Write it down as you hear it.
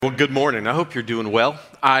Well, good morning. I hope you're doing well.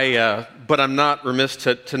 But I'm not remiss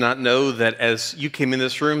to not know that as you came in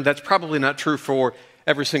this room, that's probably not true for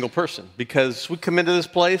every single person, because we come into this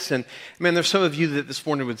place and, man, there's some of you that this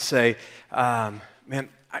morning would say, man,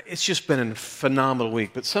 it's just been a phenomenal week.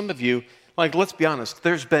 But some of you, let's be honest,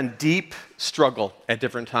 there's been deep struggle at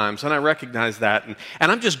different times, and I recognize that.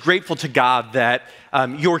 And I'm just grateful to God that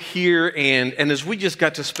you're here, and as we just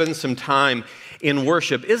got to spend some time in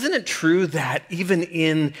worship. Isn't it true that even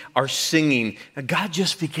in our singing, God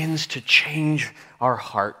just begins to change our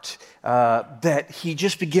heart? That He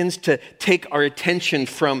just begins to take our attention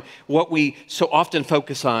from what we so often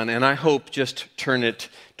focus on, and I hope just turn it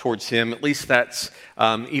towards Him. At least that's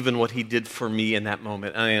even what He did for me in that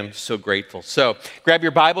moment. I am so grateful. So grab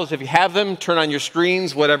your Bibles if you have them, turn on your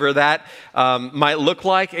screens, whatever that might look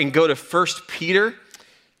like, and go to 1 Peter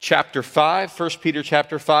chapter 5, 1 Peter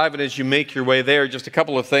chapter 5, and as you make your way there, just a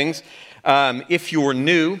couple of things. If you're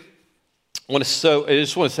new, I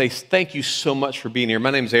just want to say thank you so much for being here. My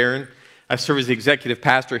name's Aaron. I serve as the executive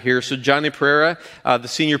pastor here. So Johnny Pereira, the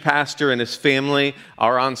senior pastor, and his family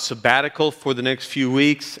are on sabbatical for the next few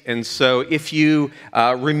weeks, and so if you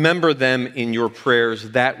remember them in your prayers,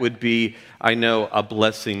 that would be, I know, a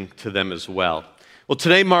blessing to them as well. Well,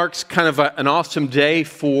 today marks kind of an awesome day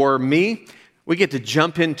for me. We get to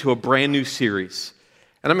jump into a brand new series.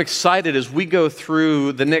 And I'm excited as we go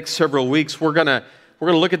through the next several weeks, we're gonna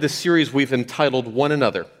look at this series we've entitled One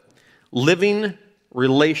Another, Living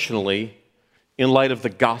Relationally in Light of the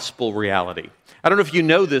Gospel Reality. I don't know if you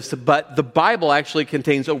know this, but the Bible actually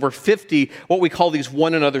contains over 50 what we call these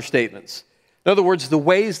one another statements. In other words, the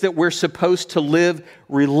ways that we're supposed to live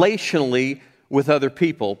relationally with other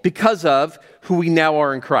people because of who we now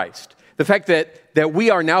are in Christ. The fact that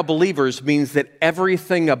we are now believers means that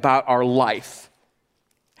everything about our life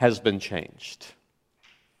has been changed.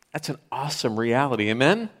 That's an awesome reality,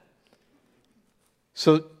 amen?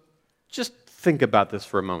 So just think about this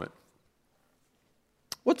for a moment.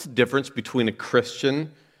 What's the difference between a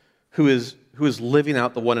Christian who is living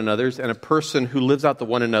out the one another's and a person who lives out the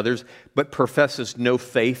one another's but professes no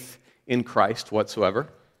faith in Christ whatsoever?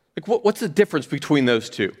 What's the difference between those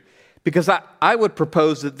two? Because I would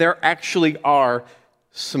propose that there actually are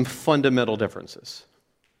some fundamental differences.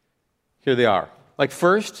 Here they are.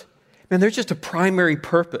 First, man, there's just a primary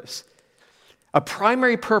purpose. A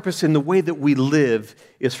primary purpose in the way that we live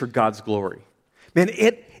is for God's glory. Man,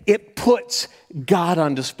 it puts God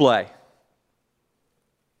on display.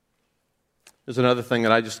 There's another thing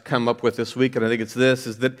that I just come up with this week, and I think it's this,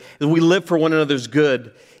 is that we live for one another's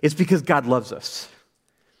good. It's because God loves us.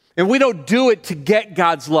 And we don't do it to get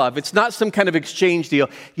God's love. It's not some kind of exchange deal.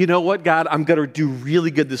 You know what, God, I'm going to do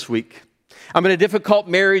really good this week. I'm in a difficult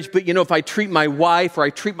marriage, but if I treat my wife or I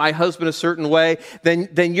treat my husband a certain way,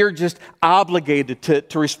 then you're just obligated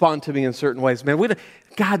to respond to me in certain ways. Man,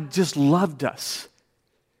 God just loved us.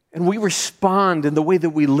 And we respond in the way that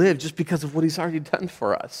we live just because of what He's already done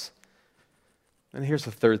for us. And here's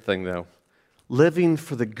the third thing, though. Living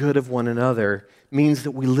for the good of one another means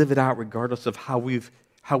that we live it out regardless of how we've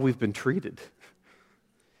been treated.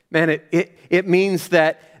 Man, it means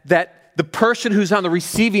that the person who's on the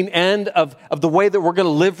receiving end of the way that we're going to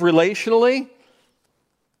live relationally,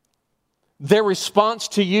 their response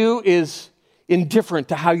to you is indifferent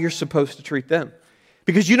to how you're supposed to treat them.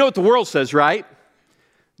 Because you know what the world says, right?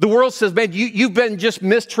 The world says, man, you've been just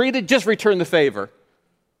mistreated, just return the favor.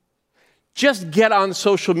 Just get on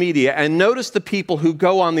social media and notice the people who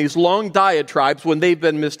go on these long diatribes when they've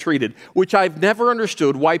been mistreated, which I've never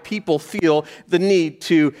understood why people feel the need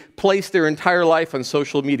to place their entire life on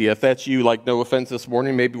social media. If that's you, no offense this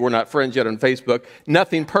morning, maybe we're not friends yet on Facebook,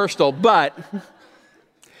 nothing personal, but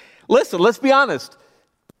listen, let's be honest.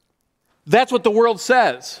 That's what the world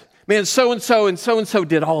says. Man, so-and-so and so-and-so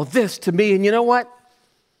did all of this to me, and you know what?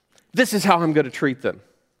 This is how I'm going to treat them.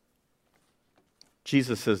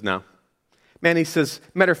 Jesus says no. Man, He says,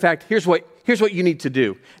 matter of fact, here's what you need to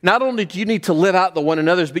do. Not only do you need to live out the one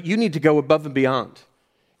another's, but you need to go above and beyond.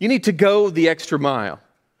 You need to go the extra mile.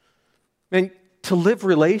 And to live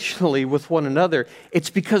relationally with one another,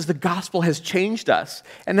 it's because the gospel has changed us.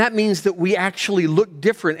 And that means that we actually look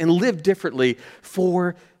different and live differently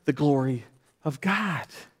for the glory of God.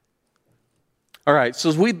 All right, so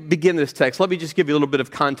as we begin this text, let me just give you a little bit of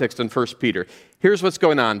context on 1 Peter. Here's what's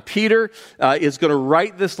going on. Peter is going to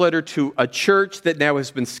write this letter to a church that now has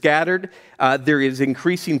been scattered. There is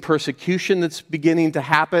increasing persecution that's beginning to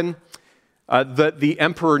happen. the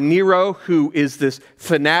Emperor Nero, who is this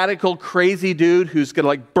fanatical, crazy dude who's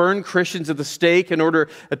going to burn Christians at the stake in order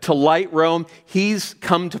to light Rome. He's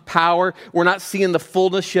come to power. We're not seeing the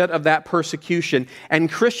fullness yet of that persecution.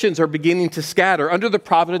 And Christians are beginning to scatter under the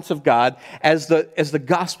providence of God as the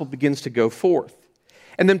gospel begins to go forth.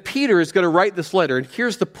 And then Peter is going to write this letter, and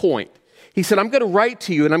here's the point. He said, I'm going to write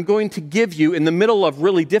to you, and I'm going to give you, in the middle of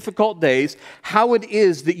really difficult days, how it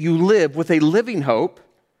is that you live with a living hope,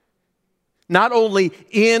 not only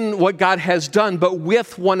in what God has done, but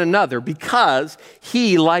with one another, because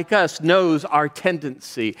He, like us, knows our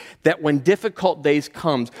tendency that when difficult days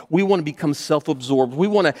comes, we want to become self-absorbed. We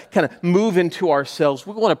want to kind of move into ourselves.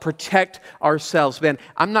 We want to protect ourselves. Man,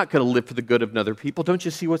 I'm not going to live for the good of other people. Don't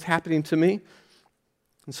you see what's happening to me?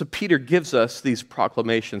 And so Peter gives us these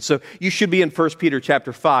proclamations. So you should be in 1 Peter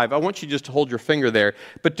chapter 5. I want you just to hold your finger there.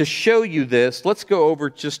 But to show you this, let's go over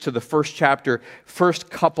just to the first chapter,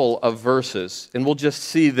 first couple of verses. And we'll just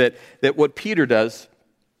see that what Peter does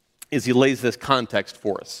is he lays this context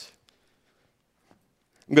for us.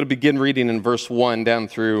 I'm going to begin reading in verse 1 down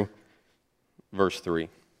through verse 3.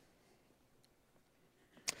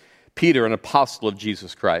 Peter, an apostle of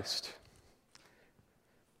Jesus Christ,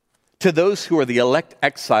 to those who are the elect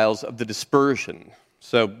exiles of the dispersion.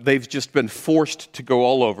 So they've just been forced to go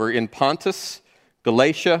all over in Pontus,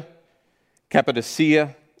 Galatia,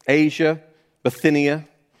 Cappadocia, Asia, Bithynia,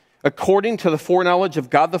 according to the foreknowledge of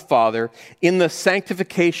God the Father, in the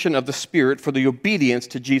sanctification of the Spirit for the obedience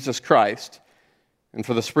to Jesus Christ and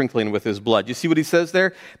for the sprinkling with His blood. You see what he says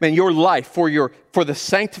there? Man, your life, for the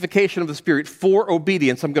sanctification of the Spirit, for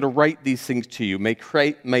obedience, I'm going to write these things to you. May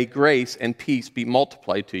grace and peace be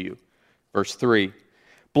multiplied to you. Verse 3,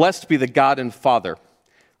 blessed be the God and Father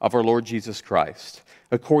of our Lord Jesus Christ.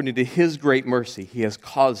 According to His great mercy, He has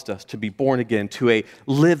caused us to be born again to a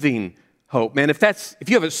living hope. Man, if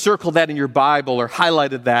you haven't circled that in your Bible or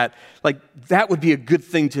highlighted that, that would be a good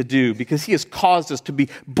thing to do, because He has caused us to be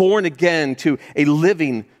born again to a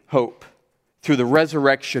living hope through the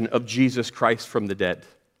resurrection of Jesus Christ from the dead.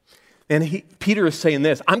 And Peter is saying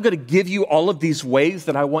this, I'm going to give you all of these ways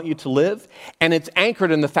that I want you to live, and it's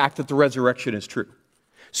anchored in the fact that the resurrection is true.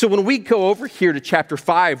 So when we go over here to chapter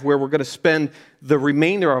 5, where we're going to spend the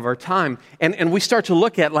remainder of our time, and we start to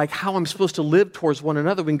look at how I'm supposed to live towards one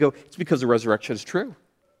another, we can go, it's because the resurrection is true.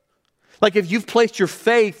 If you've placed your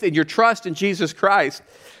faith and your trust in Jesus Christ,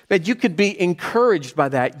 that you could be encouraged by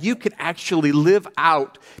that. You could actually live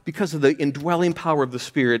out, because of the indwelling power of the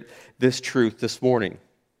Spirit, this truth this morning.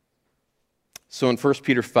 So in 1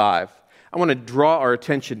 Peter 5, I want to draw our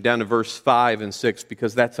attention down to verse 5 and 6,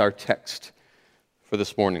 because that's our text for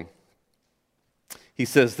this morning. He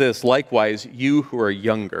says this, likewise, you who are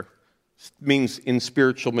younger, means in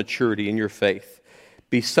spiritual maturity in your faith,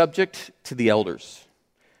 be subject to the elders.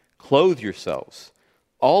 Clothe yourselves,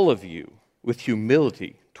 all of you, with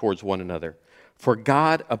humility towards one another. For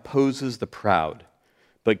God opposes the proud,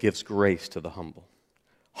 but gives grace to the humble.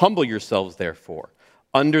 Humble yourselves, therefore,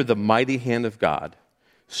 under the mighty hand of God,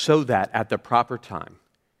 so that at the proper time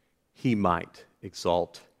He might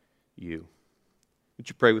exalt you. Would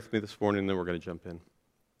you pray with me this morning, and then we're going to jump in.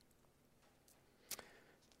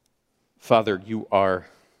 Father, You are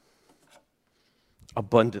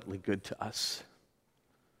abundantly good to us.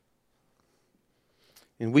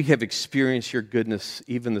 And we have experienced Your goodness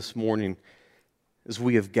even this morning as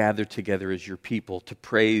we have gathered together as Your people to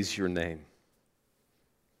praise Your name.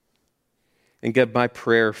 And God, my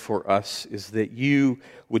prayer for us is that You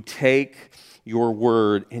would take Your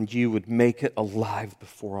word and You would make it alive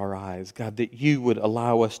before our eyes. God, that You would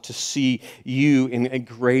allow us to see You in a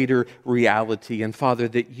greater reality. And Father,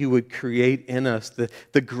 that You would create in us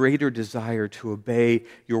the greater desire to obey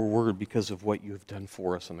Your word because of what You have done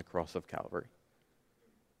for us on the cross of Calvary.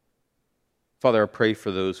 Father, I pray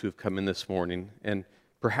for those who have come in this morning, and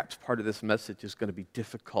perhaps part of this message is going to be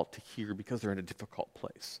difficult to hear because they're in a difficult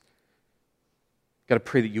place. God, I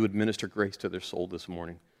pray that You would minister grace to their soul this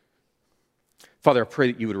morning. Father, I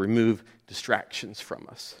pray that You would remove distractions from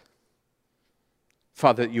us.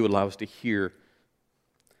 Father, that You would allow us to hear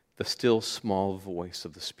the still small voice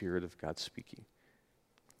of the Spirit of God speaking.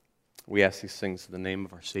 We ask these things in the name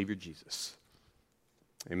of our Savior Jesus.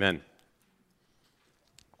 Amen.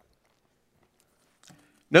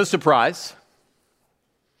 No surprise,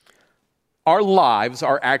 our lives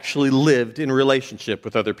are actually lived in relationship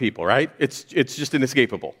with other people, right? It's just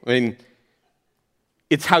inescapable. I mean,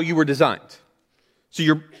 it's how you were designed.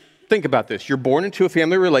 So think about this. You're born into a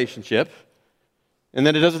family relationship, and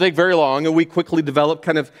then it doesn't take very long, and we quickly develop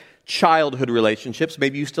kind of childhood relationships.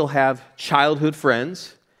 Maybe you still have childhood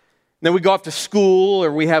friends. Then we go off to school,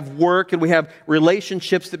 or we have work, and we have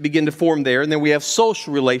relationships that begin to form there. And then we have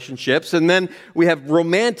social relationships, and then we have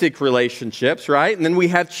romantic relationships, right? And then we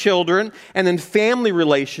have children, and then family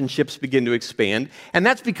relationships begin to expand. And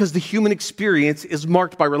that's because the human experience is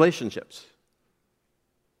marked by relationships.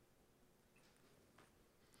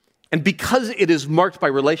 And because it is marked by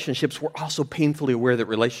relationships, we're also painfully aware that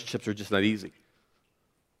relationships are just not easy.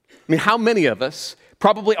 I mean, how many of us,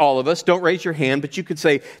 probably all of us, don't raise your hand, but you could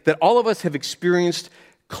say that all of us have experienced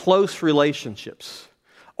close relationships,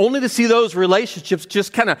 only to see those relationships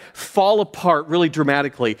just kind of fall apart really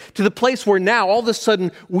dramatically, to the place where now all of a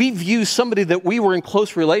sudden we view somebody that we were in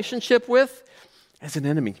close relationship with as an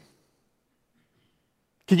enemy.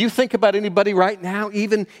 Can you think about anybody right now,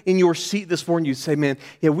 even in your seat this morning, you'd say, man,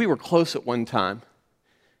 yeah, we were close at one time,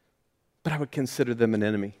 but I would consider them an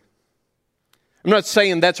enemy. I'm not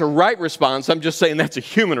saying that's a right response. I'm just saying that's a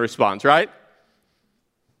human response, right?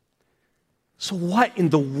 So what in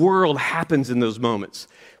the world happens in those moments?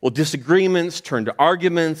 Well, disagreements turn to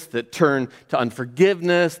arguments, that turn to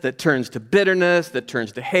unforgiveness, that turns to bitterness, that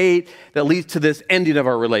turns to hate, that leads to this ending of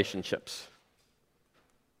our relationships.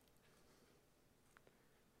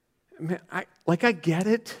 Man, I get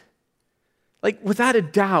it. Like, without a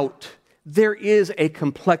doubt, there is a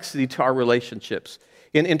complexity to our relationships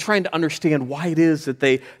in trying to understand why it is that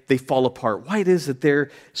they fall apart, why it is that they're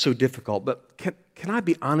so difficult. But can I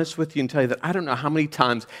be honest with you and tell you that I don't know how many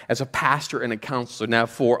times as a pastor and a counselor now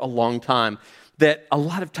for a long time, that a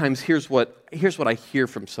lot of times here's what I hear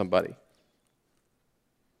from somebody.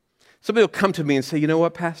 Somebody will come to me and say, you know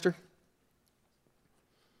what, Pastor?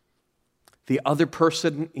 The other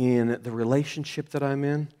person in the relationship that I'm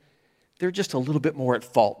in, they're just a little bit more at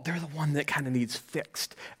fault. They're the one that kind of needs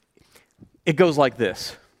fixed. It goes like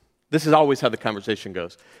this. This is always how the conversation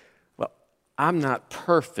goes. Well, I'm not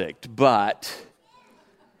perfect, but...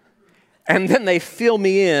 And then they fill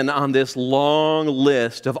me in on this long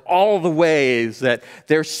list of all the ways that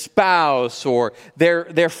their spouse or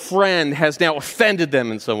their friend has now offended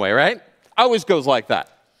them in some way, right? Always goes like that.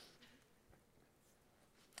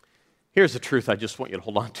 Here's the truth I just want you to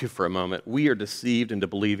hold on to for a moment. We are deceived into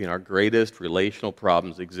believing our greatest relational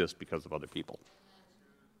problems exist because of other people.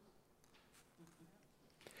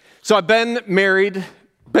 So I've been married,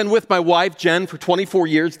 been with my wife, Jen, for 24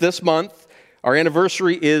 years this month. Our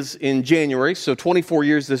anniversary is in January, so 24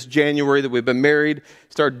 years this January that we've been married,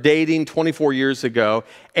 started dating 24 years ago.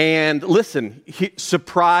 And listen,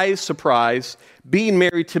 surprise, surprise, being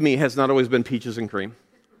married to me has not always been peaches and cream.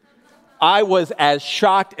 I was as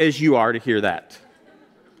shocked as you are to hear that.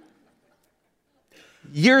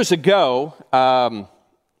 Years ago,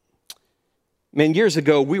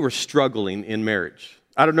 we were struggling in marriage.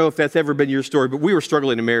 I don't know if that's ever been your story, but we were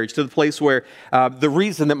struggling in marriage to the place where the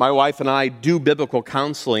reason that my wife and I do biblical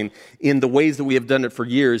counseling in the ways that we have done it for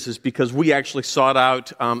years is because we actually sought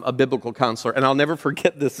out a biblical counselor. And I'll never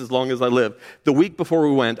forget this as long as I live. The week before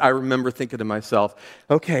we went, I remember thinking to myself,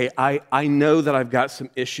 okay, I know that I've got some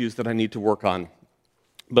issues that I need to work on.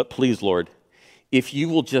 But please, Lord, if you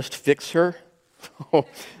will just fix her,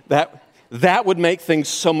 that would make things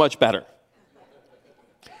so much better.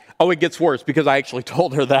 Oh, it gets worse because I actually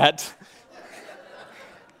told her that.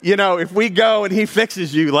 You know, if we go and he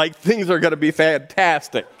fixes you, like, things are going to be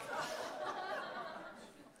fantastic.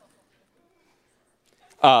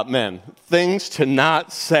 Men, things to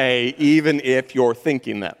not say even if you're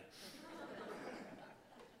thinking them.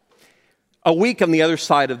 A week on the other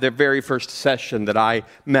side of their very first session that I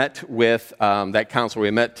met with that counselor,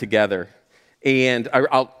 we met together. And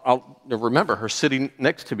I'll remember her sitting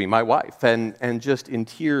next to me, my wife, and just in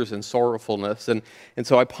tears and sorrowfulness. And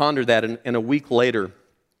so I pondered that, and a week later,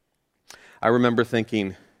 I remember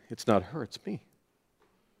thinking, it's not her, it's me.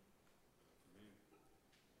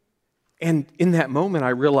 And in that moment, I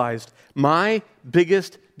realized my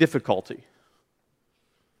biggest difficulty,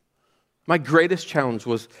 my greatest challenge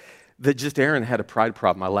was that just Aaron had a pride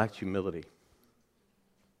problem. I lacked humility.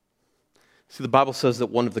 See, the Bible says that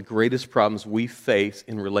one of the greatest problems we face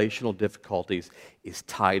in relational difficulties is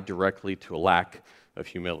tied directly to a lack of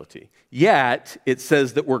humility. Yet, it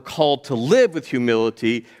says that we're called to live with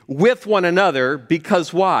humility with one another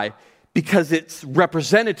because why? Because it's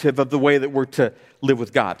representative of the way that we're to live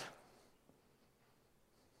with God.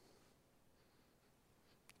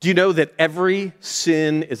 Do you know that every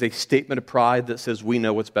sin is a statement of pride that says we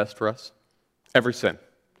know what's best for us? Every sin.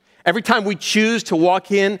 Every time we choose to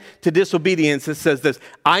walk in to disobedience, it says this,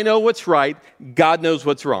 I know what's right, God knows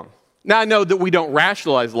what's wrong. Now, I know that we don't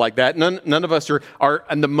rationalize like that. None of us are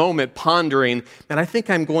in the moment pondering, and I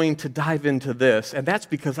think I'm going to dive into this, and that's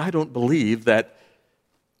because I don't believe that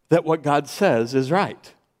what God says is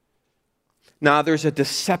right. Nah, there's a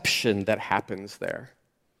deception that happens there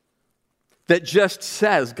that just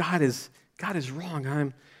says God is wrong,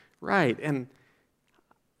 I'm right. And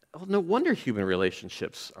no wonder human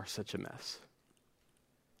relationships are such a mess.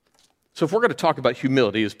 So if we're going to talk about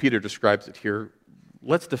humility, as Peter describes it here,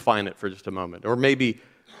 let's define it for just a moment. Or maybe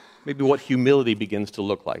what humility begins to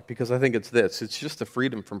look like. Because I think it's this. It's just a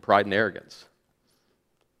freedom from pride and arrogance.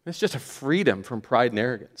 It's just a freedom from pride and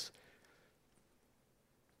arrogance.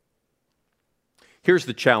 Here's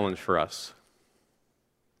the challenge for us.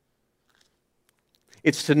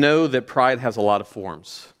 It's to know that pride has a lot of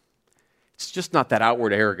forms. It's just not that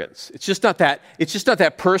outward arrogance. It's just not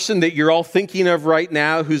that person that you're all thinking of right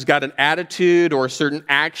now who's got an attitude or a certain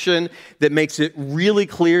action that makes it really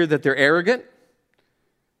clear that they're arrogant.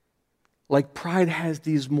 Like pride has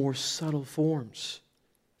these more subtle forms.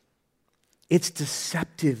 It's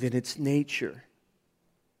deceptive in its nature.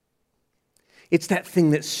 It's that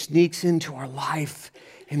thing that sneaks into our life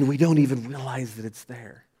and we don't even realize that it's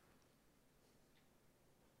there.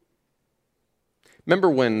 Remember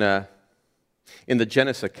when in the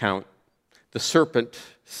Genesis account, the serpent,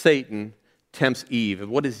 Satan, tempts Eve. And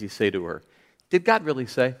what does he say to her? Did God really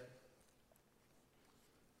say?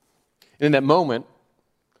 And in that moment,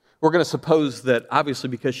 we're going to suppose that obviously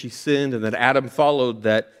because she sinned and that Adam followed,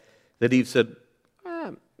 that Eve said,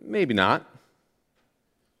 maybe not.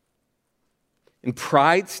 And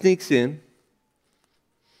pride sneaks in,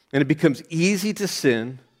 and it becomes easy to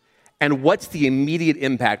sin. And what's the immediate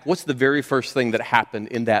impact? What's the very first thing that happened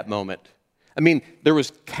in that moment? I mean, there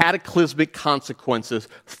was cataclysmic consequences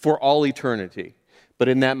for all eternity. But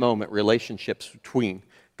in that moment, relationships between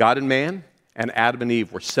God and man and Adam and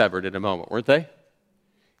Eve were severed in a moment, weren't they?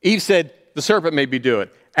 Eve said, the serpent made me do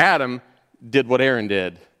it. Adam did what Aaron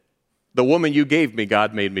did. The woman you gave me,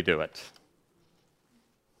 God made me do it.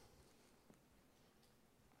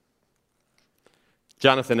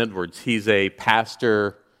 Jonathan Edwards, he's a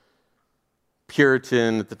pastor,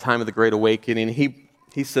 Puritan at the time of the Great Awakening.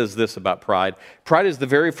 He says this about pride. Pride is the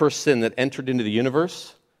very first sin that entered into the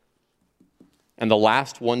universe and the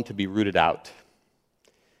last one to be rooted out.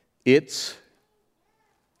 It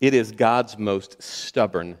is God's most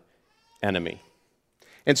stubborn enemy.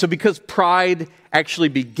 And so because pride actually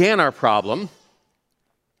began our problem,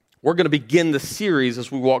 we're going to begin the series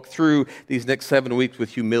as we walk through these next 7 weeks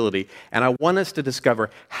with humility. And I want us to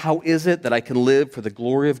discover how is it that I can live for the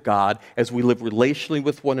glory of God as we live relationally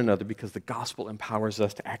with one another, because the gospel empowers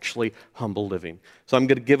us to actually humble living. So I'm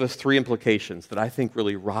going to give us 3 implications that I think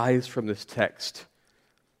really rise from this text.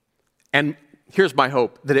 And here's my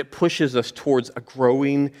hope, that it pushes us towards a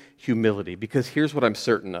growing humility, because here's what I'm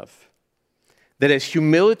certain of. That as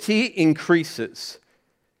humility increases,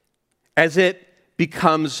 as it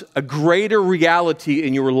becomes a greater reality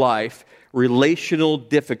in your life, relational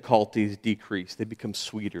difficulties decrease. They become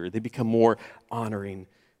sweeter. They become more honoring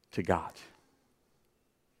to God.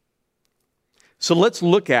 So let's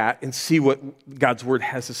look at and see what God's Word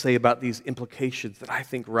has to say about these implications that I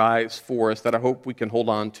think rise for us, that I hope we can hold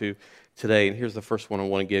on to today. And here's the first one I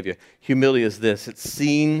want to give you. Humility is this. It's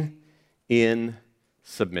seen in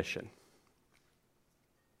submission.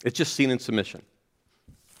 It's just seen in submission.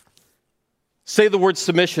 Say the word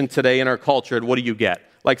submission today in our culture, and what do you get?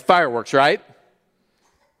 Like fireworks, right?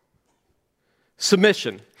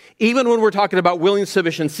 Submission. Even when we're talking about willing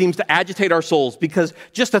submission, seems to agitate our souls, because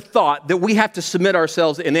just a thought that we have to submit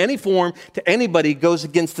ourselves in any form to anybody goes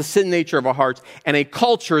against the sin nature of our hearts and a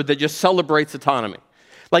culture that just celebrates autonomy.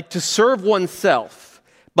 Like to serve oneself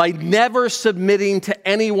by never submitting to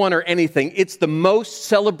anyone or anything, it's the most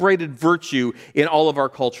celebrated virtue in all of our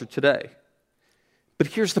culture today. But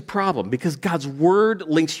here's the problem, because God's Word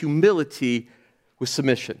links humility with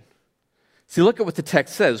submission. See, look at what the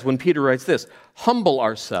text says when Peter writes this. Humble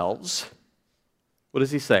ourselves, what does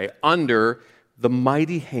he say? Under the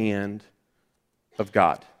mighty hand of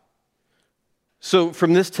God. So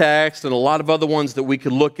from this text and a lot of other ones that we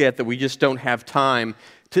could look at that we just don't have time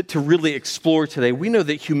to really explore today, we know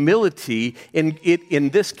that humility in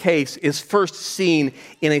this case is first seen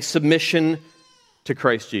in a submission to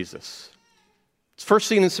Christ Jesus. It's first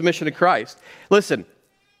seen in submission to Christ. Listen,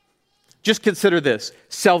 just consider this.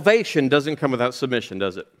 Salvation doesn't come without submission,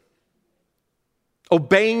 does it?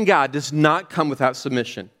 Obeying God does not come without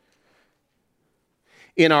submission.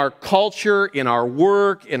 In our culture, in our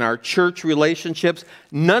work, in our church relationships,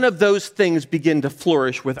 none of those things begin to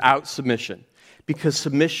flourish without submission, because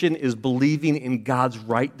submission is believing in God's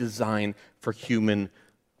right design for human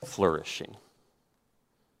flourishing.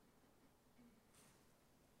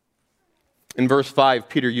 In verse 5,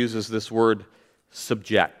 Peter uses this word,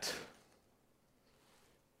 subject.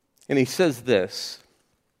 And he says this.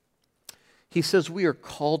 He says we are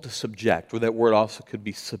called to subject, or that word also could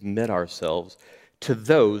be submit ourselves to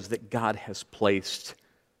those that God has placed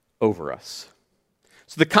over us.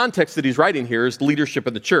 So the context that he's writing here is leadership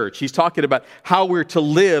of the church. He's talking about how we're to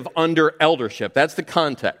live under eldership. That's the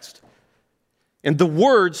context. And the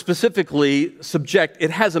word specifically, subject,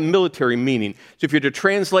 it has a military meaning. So if you're to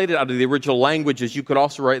translate it out of the original languages, you could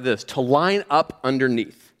also write this, to line up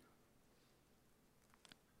underneath.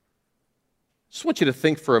 Just want you to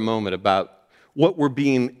think for a moment about what we're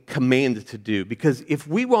being commanded to do. Because if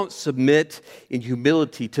we won't submit in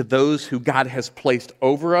humility to those who God has placed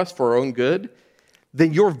over us for our own good,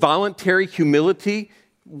 then your voluntary humility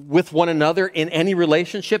with one another in any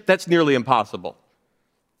relationship, that's nearly impossible.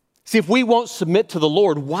 See, if we won't submit to the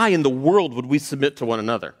Lord, why in the world would we submit to one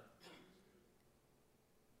another?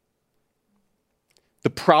 The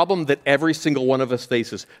problem that every single one of us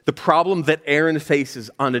faces, the problem that Aaron faces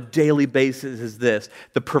on a daily basis is this.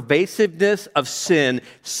 The pervasiveness of sin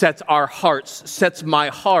sets our hearts, sets my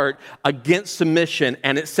heart against submission,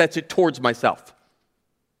 and it sets it towards myself.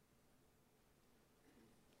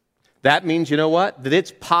 That means, you know what? That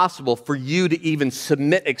it's possible for you to even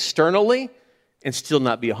submit externally and still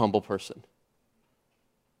not be a humble person.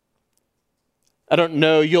 I don't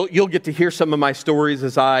know, you'll get to hear some of my stories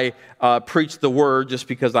as I preach the word, just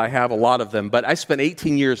because I have a lot of them, but I spent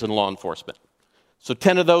 18 years in law enforcement. So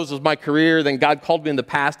 10 of those was my career, then God called me into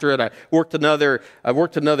pastorate. I worked another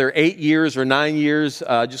 8 years or 9 years,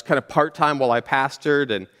 just kind of part-time while I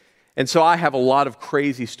pastored, and so I have a lot of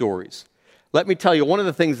crazy stories. Let me tell you, one of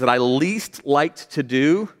the things that I least liked to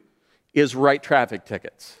do is write traffic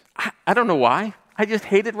tickets. I don't know why. I just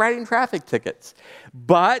hated writing traffic tickets.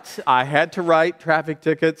 But I had to write traffic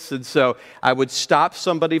tickets, and so I would stop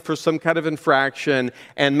somebody for some kind of infraction,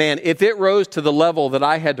 and man, if it rose to the level that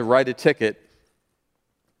I had to write a ticket,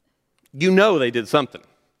 you know they did something.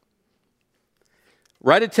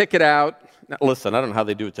 Write a ticket out. Now, listen, I don't know how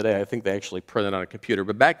they do it today. I think they actually print it on a computer,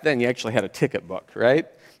 but back then you actually had a ticket book, right?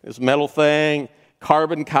 This metal thing,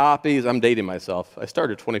 carbon copies. I'm dating myself. I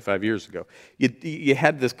started 25 years ago. You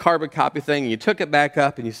had this carbon copy thing, and you took it back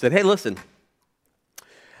up, and you said, hey, listen,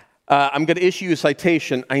 I'm going to issue you a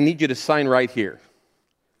citation. I need you to sign right here.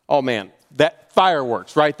 Oh, man, that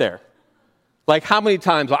fireworks right there. Like, how many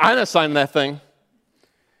times? I'm going to sign that thing.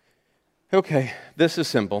 Okay, this is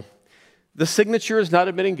simple. The signature is not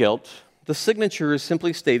admitting guilt. The signature is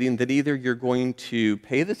simply stating that either you're going to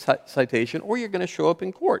pay the citation or you're going to show up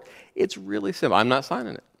in court. It's really simple. I'm not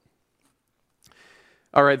signing it.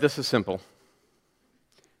 All right, this is simple.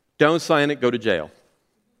 Don't sign it, go to jail.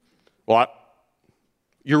 What?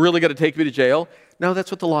 You're really going to take me to jail? No,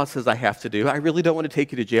 that's what the law says I have to do. I really don't want to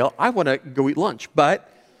take you to jail. I want to go eat lunch, but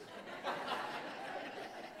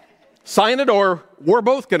sign it or we're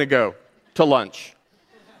both going to go to lunch.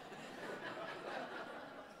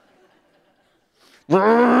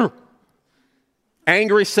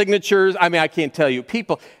 Angry signatures. I mean, I can't tell you.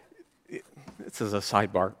 People, this is a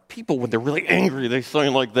sidebar. People, when they're really angry, they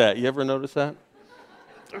sign like that. You ever notice that?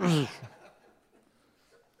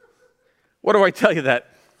 What do I tell you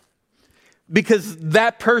that? Because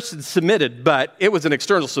that person submitted, but it was an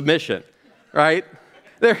external submission, right?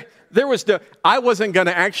 There was I wasn't going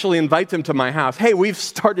to actually invite them to my house. Hey, we've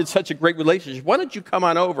started such a great relationship. Why don't you come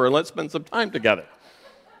on over and let's spend some time together?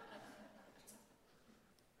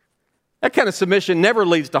 That kind of submission never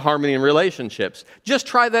leads to harmony in relationships. Just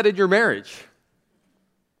try that in your marriage.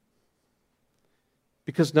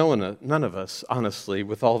 Because none of us, honestly,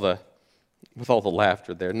 with all the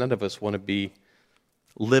laughter there, none of us want to be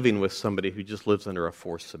living with somebody who just lives under a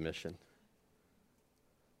forced submission.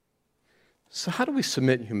 So how do we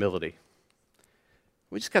submit in humility?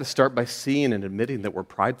 We just got to start by seeing and admitting that we're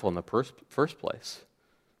prideful in the first place.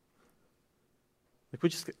 Like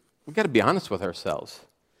we got to be honest with ourselves.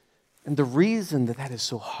 And the reason that is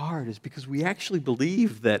so hard is because we actually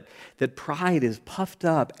believe that pride is puffed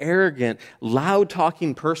up, arrogant,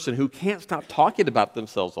 loud-talking person who can't stop talking about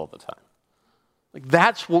themselves all the time. Like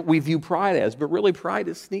that's what we view pride as, but really pride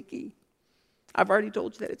is sneaky. I've already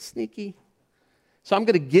told you that it's sneaky. So I'm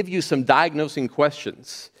going to give you some diagnosing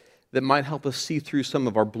questions that might help us see through some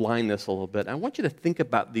of our blindness a little bit. I want you to think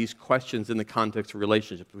about these questions in the context of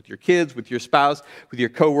relationships with your kids, with your spouse, with your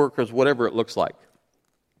coworkers, whatever it looks like.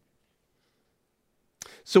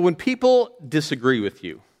 So when people disagree with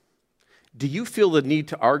you, do you feel the need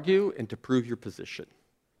to argue and to prove your position?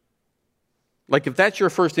 Like if that's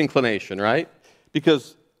your first inclination, right?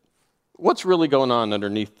 Because what's really going on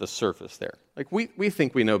underneath the surface there? Like we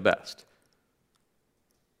think we know best.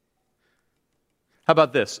 How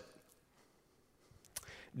about this?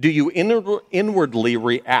 Do you inwardly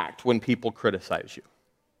react when people criticize you?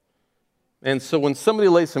 And so when somebody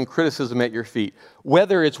lays some criticism at your feet,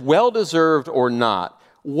 whether it's well-deserved or not,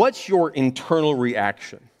 what's your internal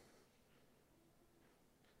reaction?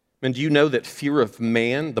 And do you know that fear of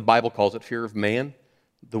man, the Bible calls it fear of man,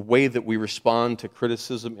 the way that we respond to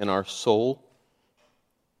criticism in our soul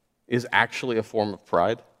is actually a form of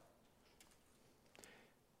pride?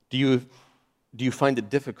 Do you find it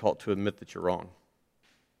difficult to admit that you're wrong?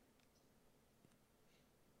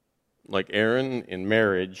 Like Aaron, in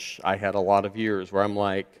marriage, I had a lot of years where I'm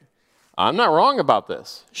like, I'm not wrong about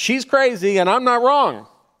this. She's crazy and I'm not wrong.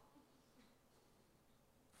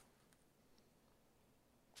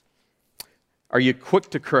 Are you quick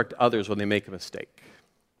to correct others when they make a mistake?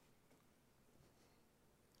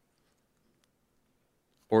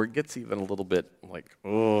 Or it gets even a little bit like,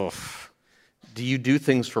 ugh. Do you do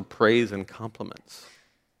things for praise and compliments?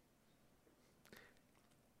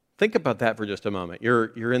 Think about that for just a moment.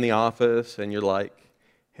 You're in the office and you're like,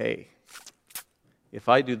 hey, if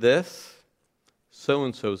I do this,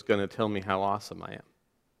 so-and-so is going to tell me how awesome I am.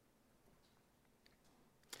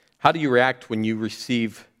 How do you react when you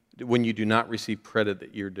do not receive credit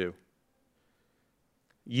that you're due?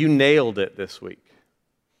 You nailed it this week,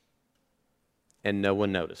 and no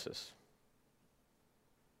one notices.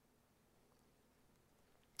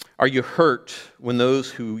 Are you hurt when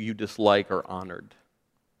those who you dislike are honored?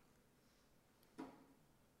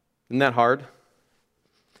 Isn't that hard?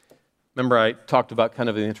 Remember, I talked about kind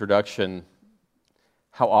of in the introduction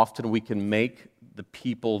how often we can make the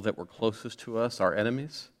people that were closest to us our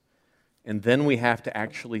enemies, and then we have to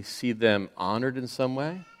actually see them honored in some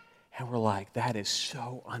way, and we're like, that is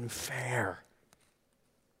so unfair.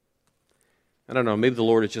 I don't know, maybe the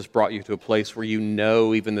Lord has just brought you to a place where you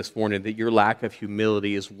know even this morning that your lack of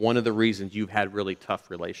humility is one of the reasons you've had really tough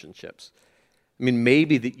relationships. I mean,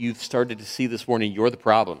 maybe that you've started to see this morning you're the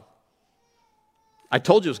problem. I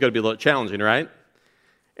told you it was going to be a little challenging, right?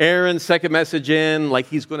 Aaron's second message in, like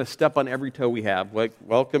he's going to step on every toe we have. Like,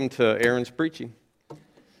 welcome to Aaron's preaching.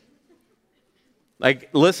 Like,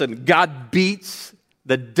 listen, God beats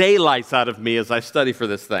the daylights out of me as I study for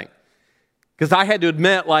this thing. Because I had to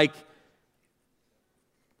admit, like,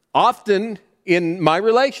 often in my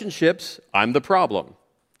relationships, I'm the problem.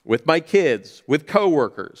 With my kids, with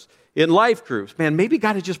coworkers, in life groups. Man, maybe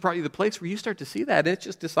God has just brought you to the place where you start to see that, and it's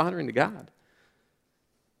just dishonoring to God.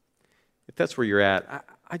 If that's where you're at,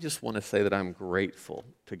 I just want to say that I'm grateful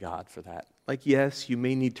to God for that. Like, yes, you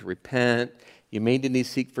may need to repent. You may need to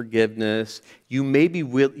seek forgiveness. You may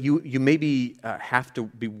have to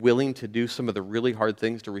be willing to do some of the really hard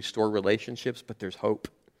things to restore relationships, but there's hope.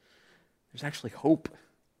 There's actually hope.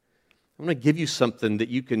 I'm going to give you something that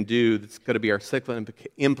you can do that's going to be our second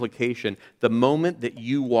implication the moment that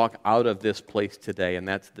you walk out of this place today, and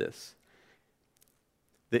that's this.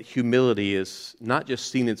 That humility is not just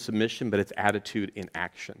seen in submission, but it's attitude in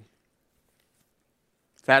action.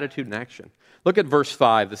 It's attitude in action. Look at verse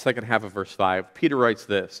 5, the second half of verse 5. Peter writes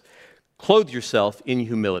this, clothe yourself in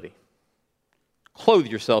humility. Clothe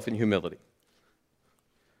yourself in humility.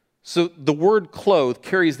 So the word clothe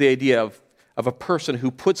carries the idea of a person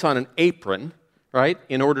who puts on an apron, right,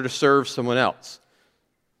 in order to serve someone else.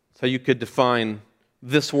 So you could define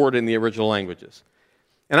this word in the original languages.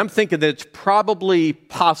 And I'm thinking that it's probably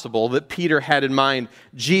possible that Peter had in mind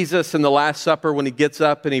Jesus in the Last Supper when he gets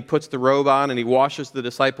up and he puts the robe on and he washes the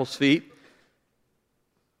disciples' feet.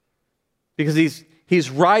 Because he's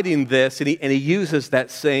writing this and he uses that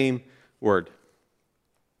same word.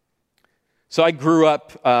 So I grew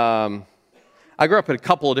up in a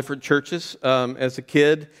couple of different churches as a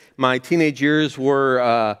kid. My teenage years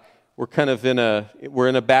were kind of in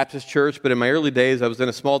a Baptist church, but in my early days I was in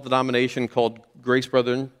a small denomination called Grace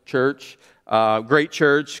Brethren Church. Great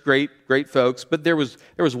church, great folks. But there was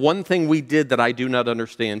one thing we did that I do not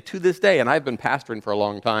understand to this day, and I've been pastoring for a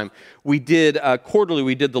long time. We did quarterly.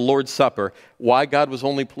 We did the Lord's Supper. Why God was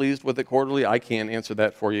only pleased with it quarterly, I can't answer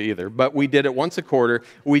that for you either. But we did it once a quarter.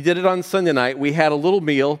 We did it on Sunday night. We had a little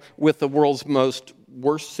meal with the world's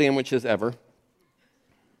worst sandwiches ever.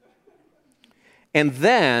 And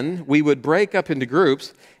then we would break up into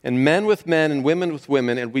groups, and men with men and women with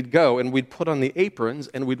women, and we'd go and we'd put on the aprons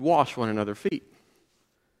and we'd wash one another's feet.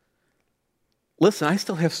 Listen, I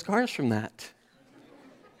still have scars from that.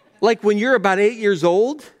 Like when you're about 8 years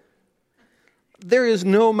old, there is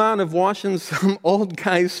no amount of washing some old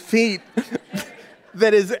guy's feet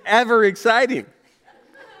that is ever exciting.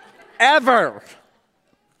 Ever.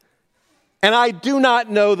 And I do not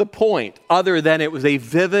know the point other than it was a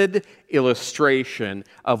vivid illustration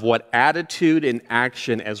of what attitude and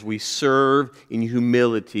action as we serve in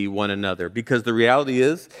humility one another. Because the reality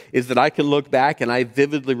is that I can look back and I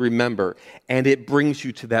vividly remember, and it brings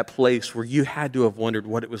you to that place where you had to have wondered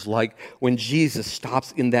what it was like when Jesus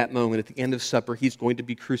stops in that moment at the end of supper. He's going to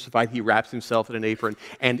be crucified. He wraps himself in an apron,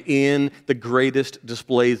 and in the greatest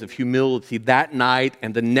displays of humility that night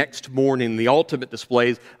and the next morning, the ultimate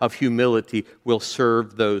displays of humility, will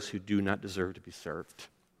serve those who do not deserve to be served.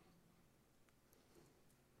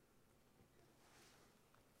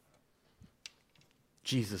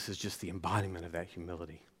 Jesus is just the embodiment of that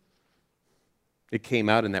humility. It came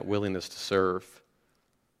out in that willingness to serve.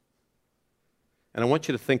 And I want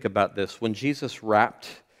you to think about this. When Jesus wrapped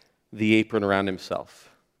the apron around himself,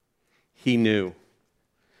 he knew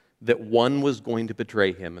that one was going to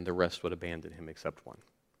betray him and the rest would abandon him except one.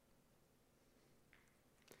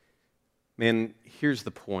 Man, here's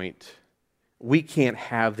the point. We can't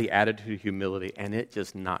have the attitude of humility and it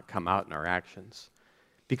just not come out in our actions.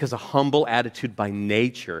 Because a humble attitude by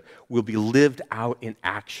nature will be lived out in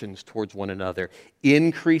actions towards one another.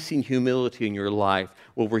 Increasing humility in your life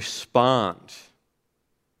will respond,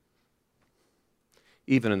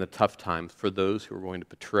 even in the tough times, for those who are going to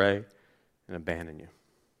betray and abandon you.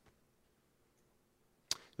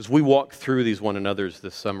 As we walk through these one another's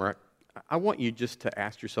this summer, I want you just to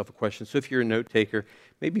ask yourself a question. So if you're a note taker,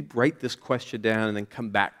 maybe write this question down and then come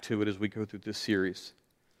back to it as we go through this series.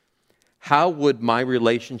 How would my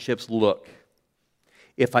relationships look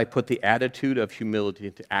if I put the attitude of humility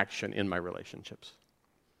into action in my relationships?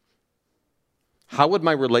 How would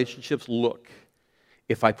my relationships look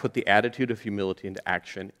if I put the attitude of humility into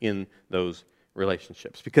action in those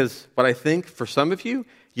relationships? Because what I think for some of you,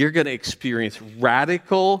 you're going to experience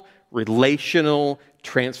radical relational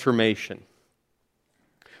transformation.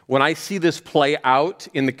 When I see this play out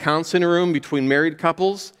in the counseling room between married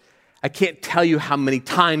couples, I can't tell you how many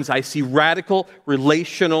times I see radical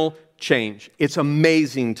relational change. It's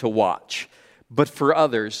amazing to watch. But for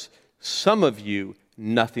others, some of you,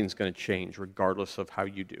 nothing's going to change regardless of how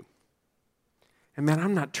you do. And man,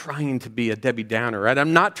 I'm not trying to be a Debbie Downer, right?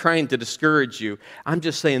 I'm not trying to discourage you. I'm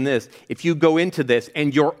just saying this. If you go into this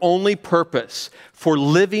and your only purpose for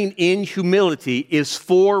living in humility is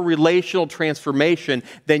for relational transformation,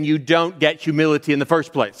 then you don't get humility in the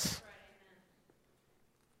first place.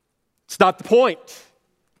 It's not the point.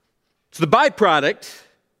 It's the byproduct,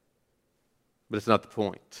 but it's not the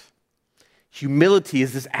point. Humility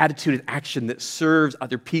is this attitude and action that serves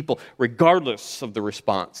other people regardless of the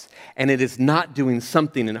response. And it is not doing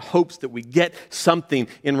something in hopes that we get something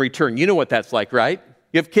in return. You know what that's like, right?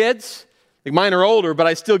 You have kids? Like mine are older, but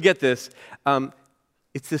I still get this.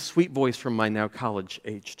 It's this sweet voice from my now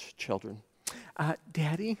college-aged children.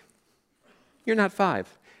 Daddy, you're not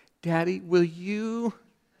 5. Daddy, will you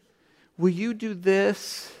do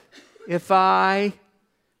this if I...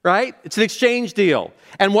 Right? It's an exchange deal.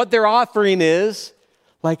 And what they're offering is,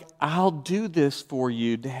 like, I'll do this for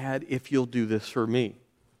you, Dad, if you'll do this for me.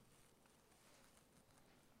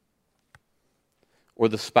 Or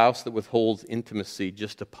the spouse that withholds intimacy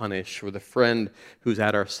just to punish, or the friend who's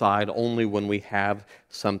at our side only when we have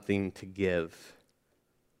something to give.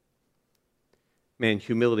 Man,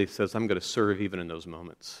 humility says I'm going to serve even in those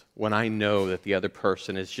moments when I know that the other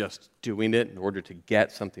person is just doing it in order to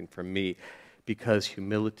get something from me. Because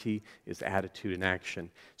humility is attitude and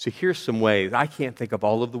action. So here's some ways. I can't think of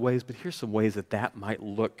all of the ways, but here's some ways that might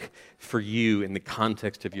look for you in the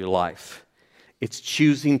context of your life. It's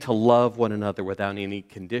choosing to love one another without any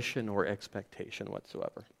condition or expectation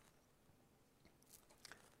whatsoever.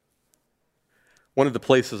 One of the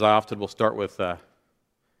places I often will start with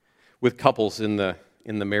couples in the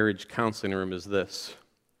marriage counseling room is this.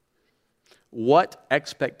 What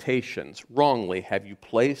expectations wrongly have you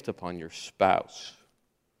placed upon your spouse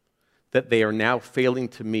that they are now failing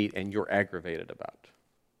to meet and you're aggravated about?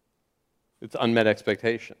 It's unmet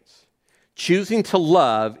expectations. Choosing to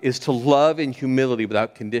love is to love in humility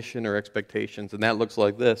without condition or expectations, and that looks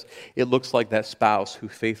like this. It looks like that spouse who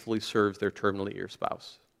faithfully serves their terminally ill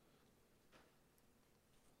spouse.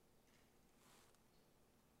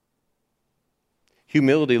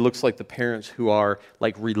 Humility looks like the parents who are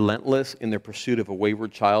like relentless in their pursuit of a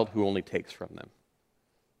wayward child who only takes from them.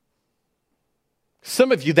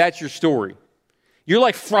 Some of you, that's your story. You're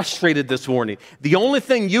like frustrated this morning. The only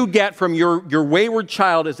thing you get from your wayward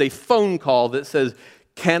child is a phone call that says,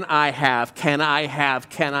 can I have, can I have,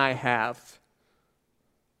 can I have?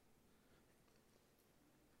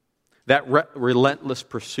 That relentless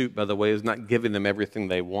pursuit, by the way, is not giving them everything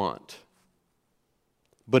they want,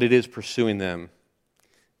 but it is pursuing them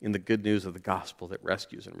in the good news of the gospel that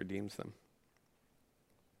rescues and redeems them.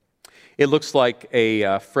 It looks like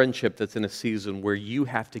a friendship that's in a season where you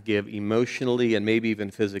have to give emotionally and maybe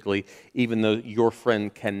even physically, even though your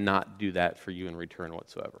friend cannot do that for you in return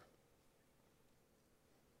whatsoever.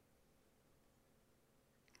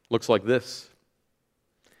 Looks like this.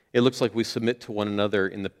 It looks like we submit to one another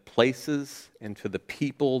in the places and to the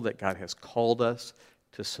people that God has called us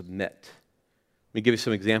to submit. Let me give you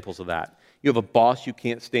some examples of that. You have a boss you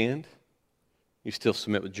can't stand, you still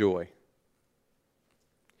submit with joy.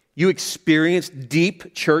 You experience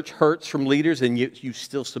deep church hurts from leaders, and you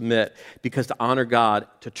still submit, because to honor God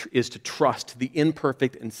is to trust the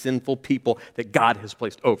imperfect and sinful people that God has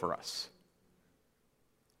placed over us.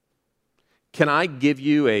 Can I give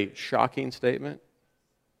you a shocking statement?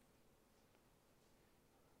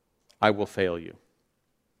 I will fail you.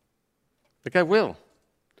 Like, I will.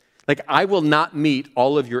 Like, I will not meet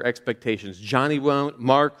all of your expectations. Johnny won't,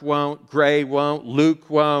 Mark won't, Gray won't, Luke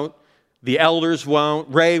won't, the elders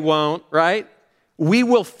won't, Ray won't, right? We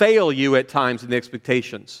will fail you at times in the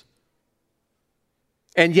expectations.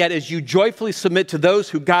 And yet, as you joyfully submit to those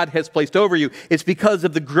who God has placed over you, it's because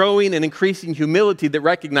of the growing and increasing humility that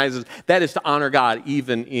recognizes that is to honor God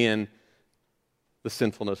even in the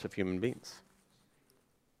sinfulness of human beings.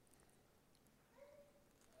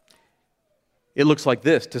 It looks like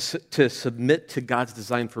this, to submit to God's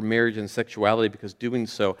design for marriage and sexuality, because doing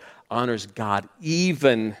so honors God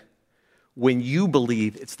even when you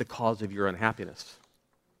believe it's the cause of your unhappiness.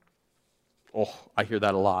 Oh, I hear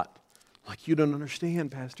that a lot. Like, you don't understand,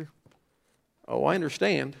 Pastor. Oh, I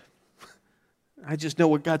understand. I just know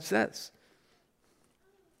what God says.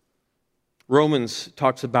 Romans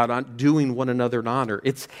talks about outdoing one another in honor.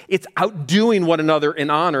 It's outdoing one another in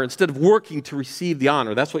honor instead of working to receive the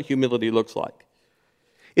honor. That's what humility looks like.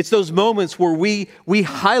 It's those moments where we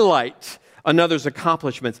highlight another's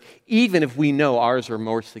accomplishments, even if we know ours are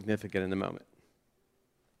more significant in the moment.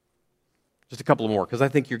 Just a couple more, because I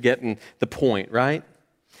think you're getting the point, right?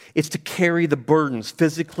 It's to carry the burdens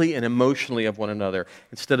physically and emotionally of one another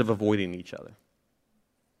instead of avoiding each other.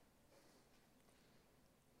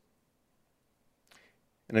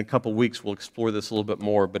 In a couple weeks, we'll explore this a little bit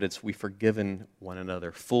more, but it's we've forgiven one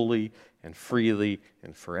another fully and freely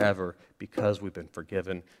and forever because we've been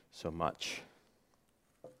forgiven so much.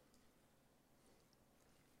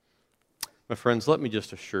 My friends, let me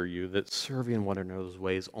just assure you that serving one another's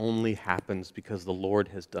ways only happens because the Lord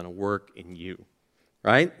has done a work in you,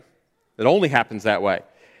 right? It only happens that way.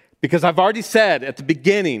 Because I've already said at the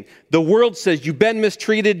beginning, the world says you've been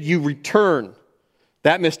mistreated, you return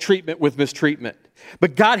that mistreatment with mistreatment.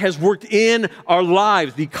 But God has worked in our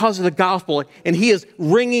lives because of the gospel, and He is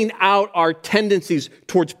wringing out our tendencies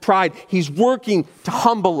towards pride. He's working to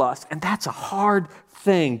humble us, and that's a hard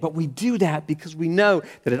thing. But we do that because we know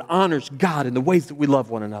that it honors God in the ways that we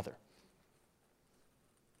love one another.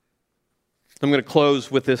 I'm going to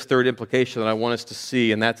close with this third implication that I want us to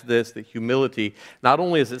see, and that's this, that humility, not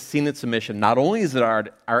only is it seen in submission, not only is it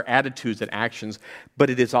our attitudes and actions,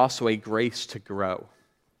 but it is also a grace to grow.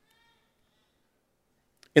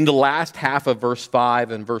 In the last half of verse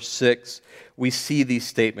 5 and verse 6, we see these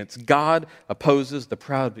statements. God opposes the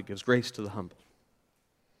proud but gives grace to the humble.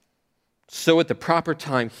 So at the proper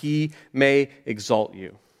time, He may exalt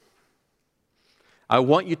you. I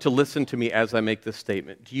want you to listen to me as I make this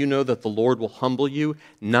statement. Do you know that the Lord will humble you,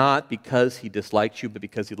 not because He dislikes you, but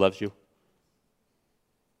because He loves you?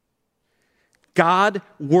 God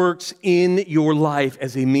works in your life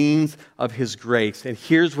as a means of His grace. And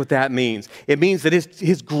here's what that means. It means that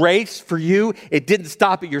His grace for you, it didn't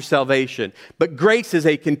stop at your salvation. But grace is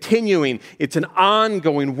a continuing, it's an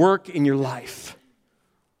ongoing work in your life.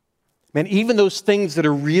 Man, even those things that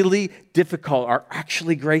are really difficult are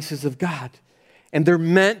actually graces of God. And they're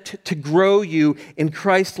meant to grow you in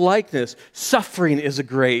Christ's likeness. Suffering is a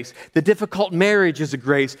grace. The difficult marriage is a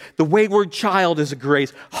grace. The wayward child is a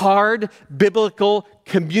grace. Hard biblical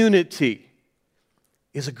community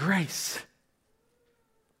is a grace.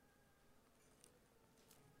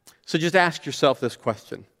 So just ask yourself this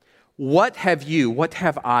question. What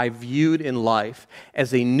have I viewed in life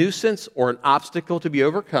as a nuisance or an obstacle to be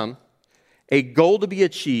overcome, a goal to be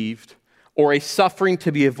achieved, or a suffering to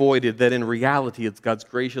be avoided, that in reality it's God's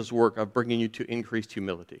gracious work of bringing you to increased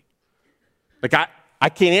humility? Like, I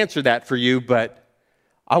can't answer that for you, but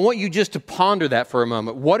I want you just to ponder that for a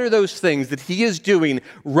moment. What are those things that He is doing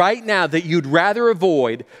right now that you'd rather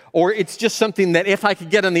avoid, or it's just something that if I could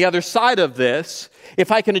get on the other side of this,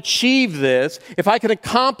 if I can achieve this, if I can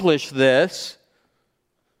accomplish this,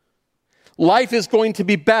 life is going to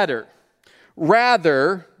be better?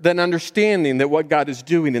 rather than understanding that what God is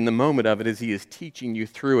doing in the moment of it is He is teaching you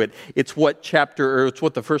through it. It's what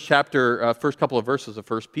the first couple of verses of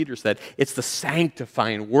 1 Peter said. It's the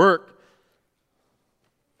sanctifying work.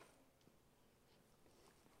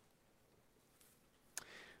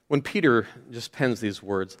 When Peter just pens these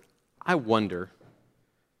words, I wonder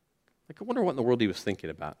what in the world he was thinking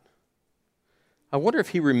about. I wonder if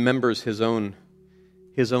he remembers his own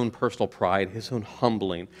personal pride, his own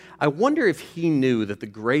humbling. I wonder if he knew that the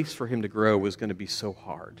grace for him to grow was going to be so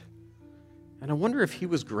hard. And I wonder if he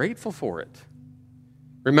was grateful for it.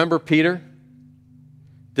 Remember Peter?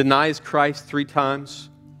 Denies Christ 3 times,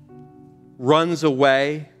 runs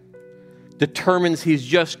away, determines he's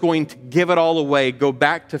just going to give it all away, go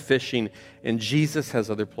back to fishing, and Jesus has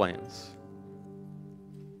other plans.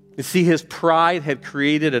 You see, his pride had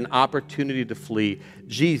created an opportunity to flee.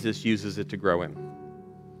 Jesus uses it to grow him.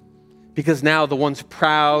 Because now the once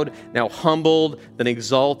proud, now humbled, then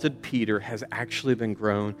exalted Peter has actually been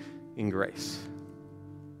grown in grace.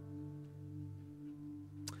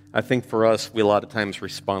 I think for us, we a lot of times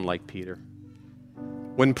respond like Peter.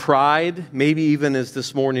 When pride, maybe even as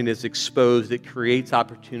this morning, is exposed, it creates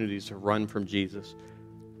opportunities to run from Jesus.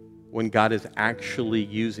 When God is actually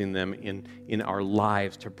using them in our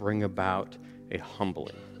lives to bring about a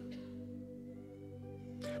humbling.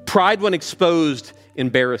 Pride, when exposed,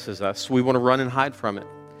 embarrasses us. We want to run and hide from it.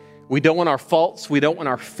 We don't want our faults. We don't want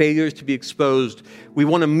our failures to be exposed. We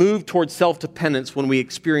want to move towards self-dependence when we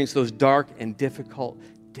experience those dark and difficult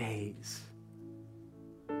days.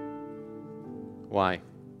 Why?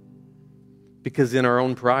 Because in our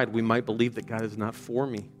own pride, we might believe that God is not for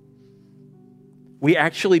me. We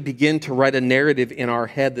actually begin to write a narrative in our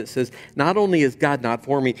head that says, not only is God not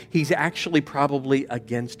for me, He's actually probably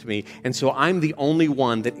against me. And so I'm the only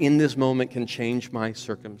one that in this moment can change my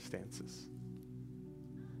circumstances.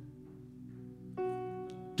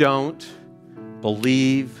 Don't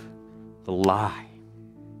believe the lie.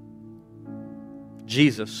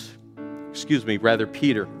 Peter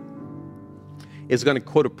is going to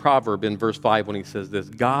quote a proverb in verse 5 when he says this: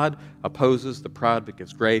 God opposes the proud but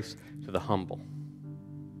gives grace to the humble.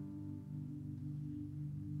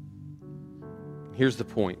 Here's the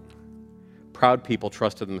point. Proud people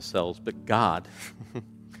trust in themselves, but God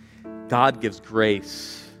gives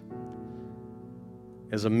grace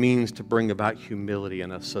as a means to bring about humility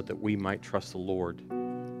in us so that we might trust the Lord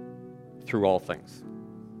through all things.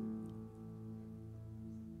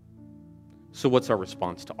 So what's our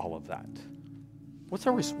response to all of that? We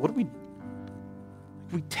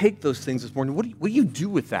take those things this morning. What do you do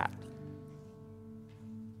with that?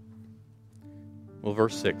 Well,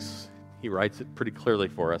 verse 6, he writes it pretty clearly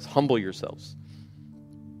for us. Humble yourselves,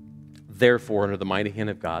 therefore, under the mighty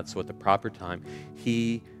hand of God, so at the proper time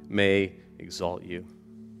He may exalt you.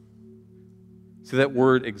 See, that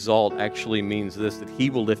word exalt actually means this, that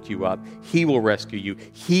He will lift you up, He will rescue you,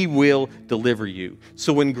 He will deliver you.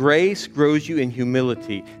 So when grace grows you in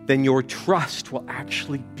humility, then your trust will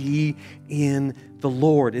actually be in the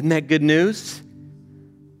Lord. Isn't that good news?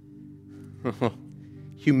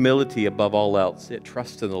 Humility above all else. It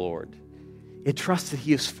trusts in the Lord. It trusts that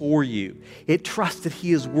He is for you. It trusts that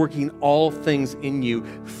He is working all things in you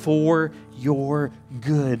for your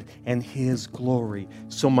good and His glory.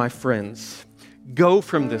 So my friends, go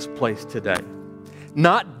from this place today,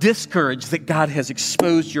 not discouraged that God has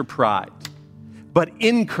exposed your pride, but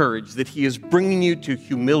encouraged that He is bringing you to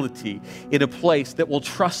humility in a place that will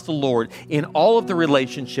trust the Lord in all of the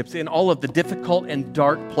relationships, in all of the difficult and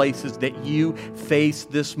dark places that you face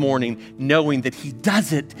this morning, knowing that He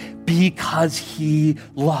does it because He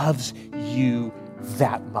loves you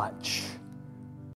that much.